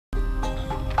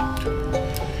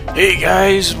Hey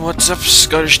guys, what's up?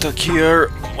 Scottish Duck here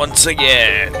once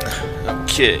again.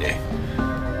 Okay,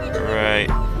 right.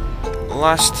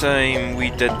 Last time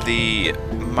we did the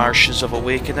Marshes of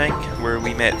Awakening, where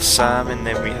we met Sam and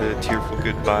then we had a tearful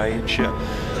goodbye and shit.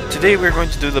 Today we're going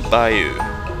to do the Bayou,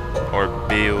 or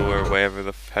Bayou, or whatever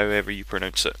however you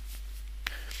pronounce it.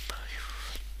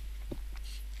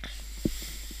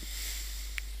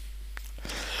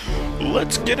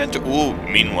 Let's get into. Oh,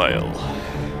 meanwhile.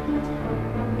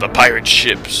 The pirate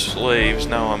ship slaves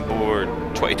now on board,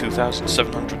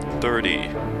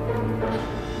 22,730.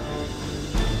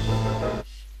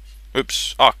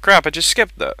 Oops. Oh crap, I just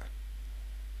skipped that.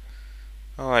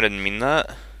 Oh, I didn't mean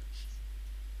that.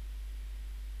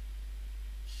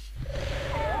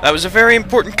 That was a very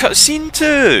important cutscene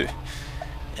too!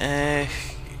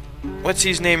 What's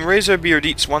his name? Razorbeard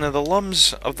eats one of the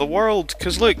lums of the world,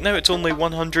 cause look, now it's only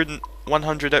 100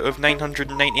 out of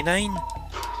 999.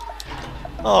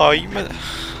 Oh,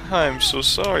 I'm so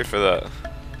sorry for that.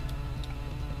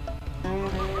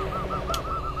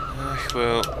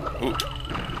 Well, ooh,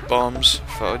 bombs,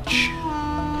 fudge.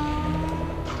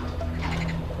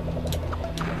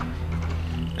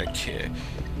 Okay.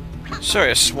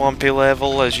 Sort of swampy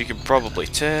level, as you can probably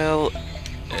tell.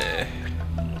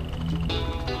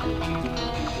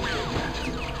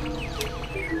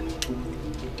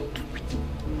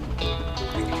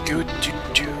 Good to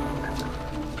do.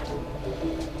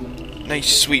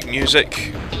 Nice sweet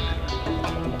music.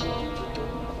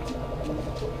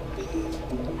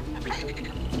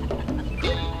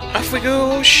 Off we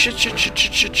go! Shit.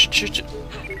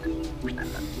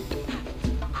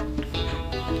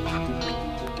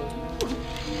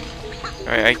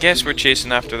 Alright, I guess we're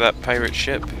chasing after that pirate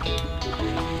ship.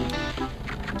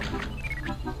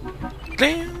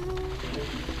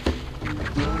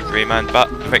 Rayman bat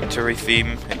victory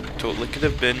theme. It totally could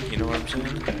have been, you know what I'm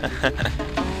saying?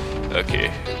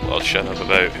 Okay, well, shut up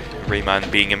about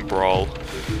Rayman being in Brawl.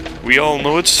 We all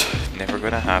know it's never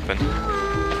gonna happen.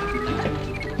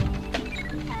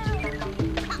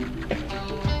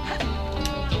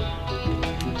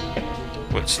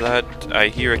 What's that? I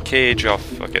hear a cage off.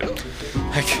 Fuck it.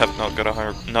 I'm not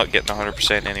getting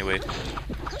 100% anyway.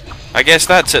 I guess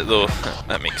that's it though.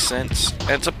 That makes sense.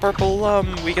 It's a purple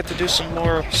lum. We get to do some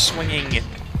more swinging.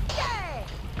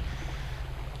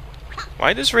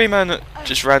 Why does Rayman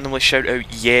just randomly shout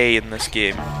out yay in this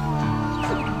game?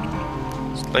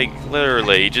 It's like,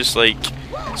 literally, just like,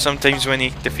 sometimes when he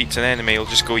defeats an enemy, he'll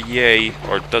just go yay,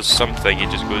 or does something, he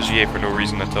just goes yay for no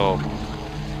reason at all.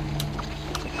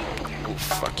 Oh,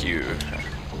 fuck you.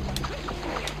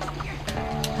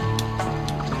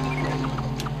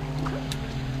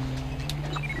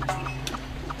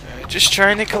 Just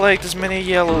trying to collect as many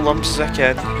yellow lumps as I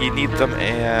can. You need them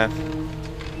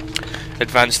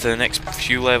advance to the next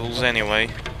few levels anyway.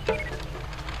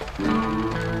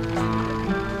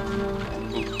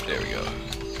 Ooh, there we go.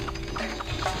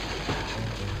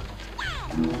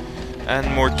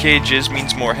 And more cages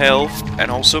means more health,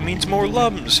 and also means more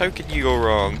lumps. How can you go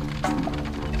wrong?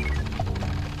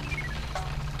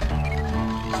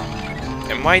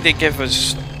 And why'd they give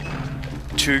us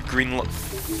 2 green lumps?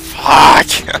 Fuck!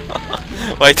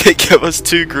 Why'd they give us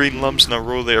 2 green lumps in a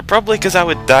row there? Probably because I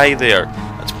would die there.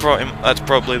 That's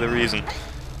probably the reason.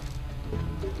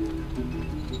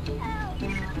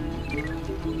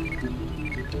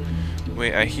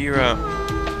 Wait, I hear a...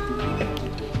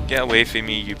 Get away from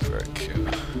me, you prick.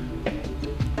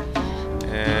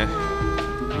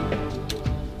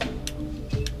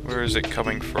 Where is it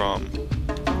coming from?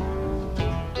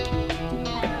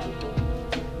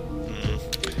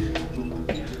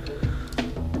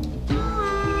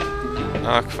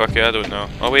 Oh, fuck it, I don't know.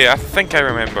 Oh wait, I think I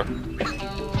remember.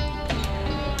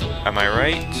 Am I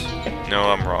right?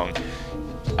 No, I'm wrong.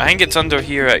 I think it's under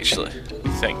here, actually. I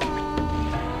think.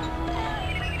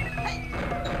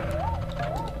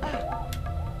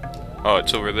 Oh,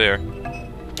 it's over there.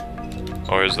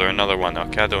 Or is there another one?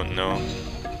 Okay, I don't know.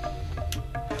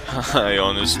 I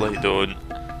honestly don't.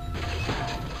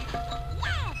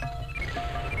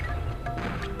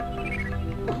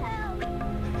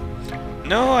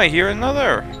 No, I hear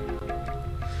another!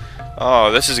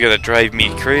 Oh, this is gonna drive me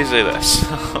crazy, this.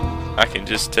 I can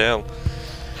just tell.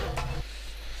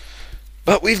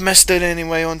 But we've missed it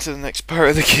anyway, on to the next part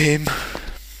of the game.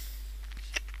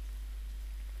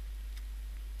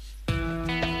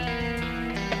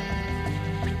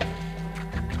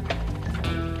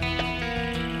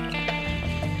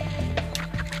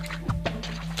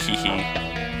 Hehe.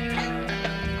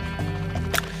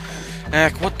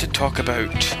 What to talk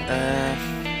about?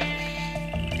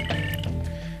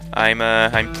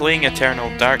 I'm playing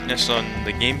Eternal Darkness on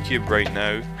the GameCube right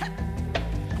now.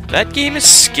 That game is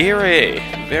scary.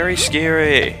 Very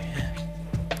scary.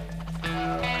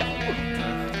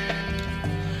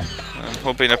 I'm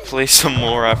hoping to play some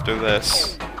more after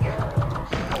this.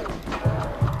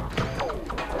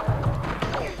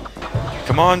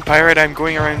 Come on, pirate, I'm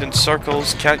going around in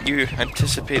circles. Can't you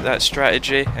anticipate that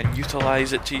strategy and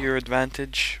utilize it to your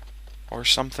advantage? Or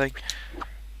something?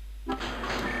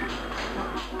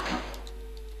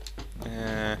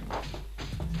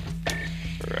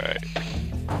 Right.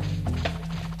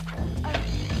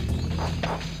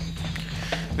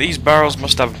 These barrels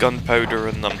must have gunpowder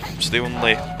in them. It's the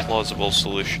only plausible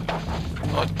solution.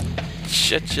 Oh,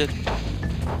 shit.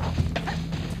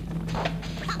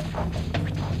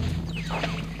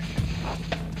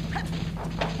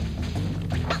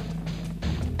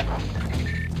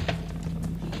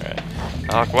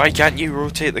 Why can't you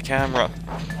rotate the camera?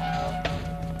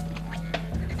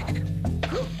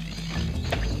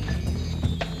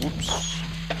 Oops.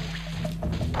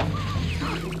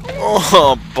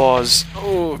 Oh, Boz.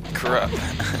 Oh, crap.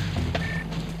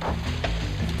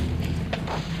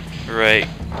 Right.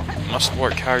 Must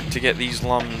work hard to get these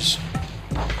lums.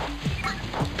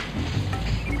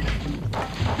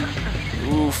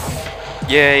 Oof.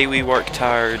 Yay, we worked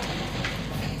hard.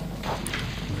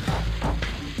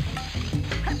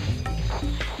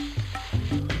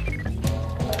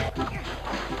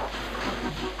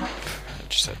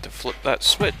 Flip that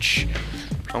switch.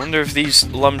 I wonder if these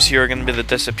lums here are going to be the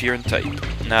disappearing type.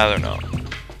 Nah, they're not.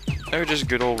 They're just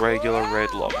good old regular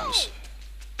red lums.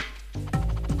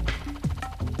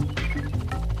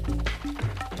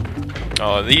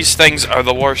 Oh, these things are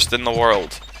the worst in the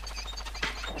world.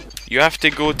 You have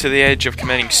to go to the edge of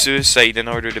committing suicide in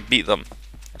order to beat them.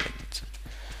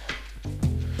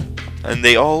 And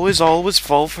they always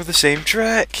fall for the same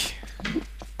trick.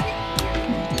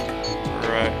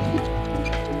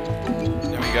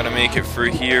 Gotta make it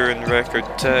through here in record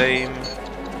time.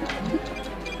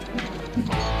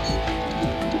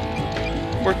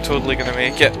 We're totally gonna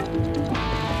make it.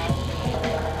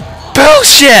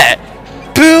 Bullshit!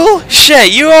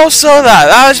 Bullshit! You all saw that!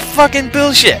 That was fucking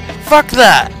bullshit! Fuck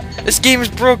that! This game is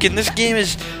broken. This game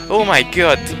is... Oh my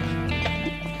god.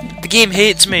 The game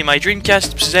hates me. My Dreamcast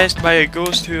is possessed by a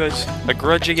ghost who has a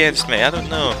grudge against me. I don't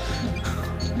know.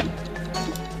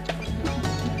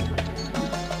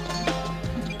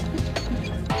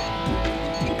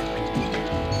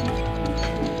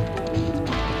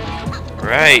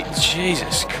 Right,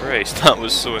 Jesus Christ, that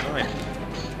was so annoying.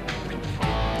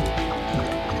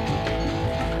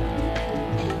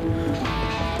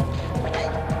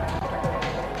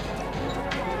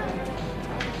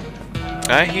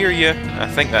 I hear you. I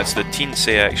think that's the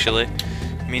teensy actually,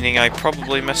 meaning I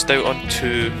probably missed out on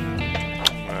 2.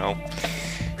 Well,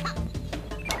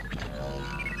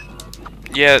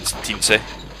 yeah, it's teensy.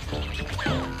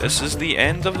 This is the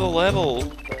end of the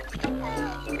level.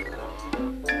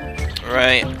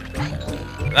 Right,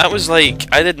 that was like,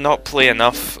 I did not play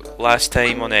enough last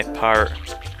time on a part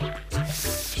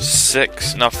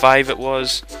 6, no 5 it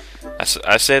was.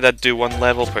 I said I'd do 1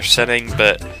 level per sitting,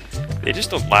 but they just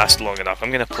don't last long enough.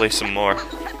 I'm gonna play some more.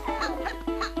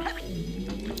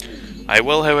 I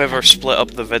will, however, split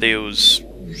up the videos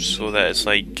so that it's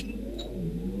like,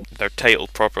 they're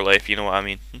titled properly, if you know what I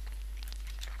mean.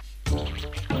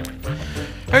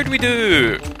 How do we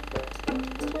do?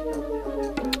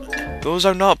 Those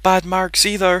are not bad marks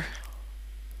either.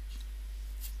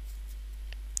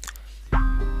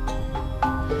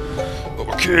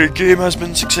 Okay, game has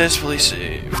been successfully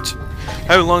saved.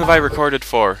 How long have I recorded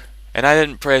for? And I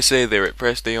didn't press A there, it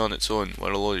pressed A on its own.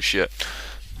 What a load of shit.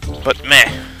 But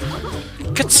meh.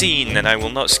 Cutscene, and I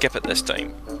will not skip it this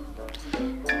time.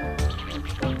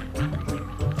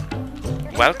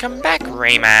 Welcome back,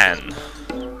 Rayman.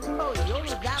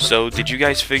 So, did you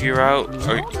guys figure out,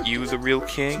 are you the real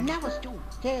king?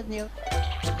 We're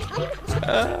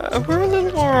a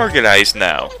little more organized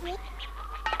now.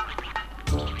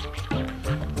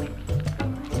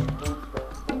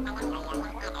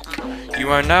 You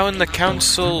are now in the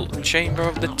council chamber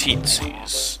of the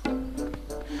Teensies.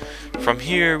 From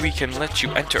here, we can let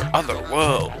you enter other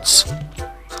worlds.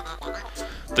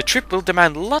 The trip will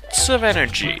demand lots of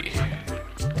energy.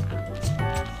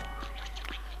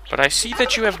 But I see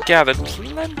that you have gathered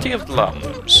plenty of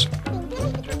lums.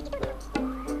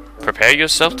 Prepare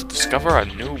yourself to discover a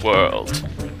new world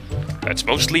that's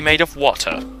mostly made of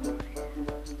water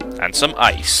and some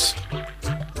ice.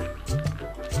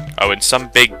 Oh, and some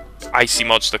big icy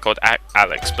monster called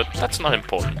Alex, but that's not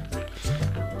important.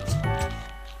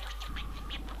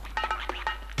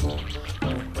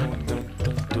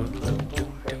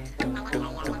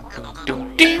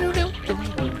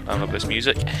 I love this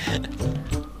music.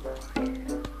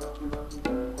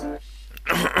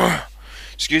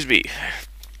 excuse me.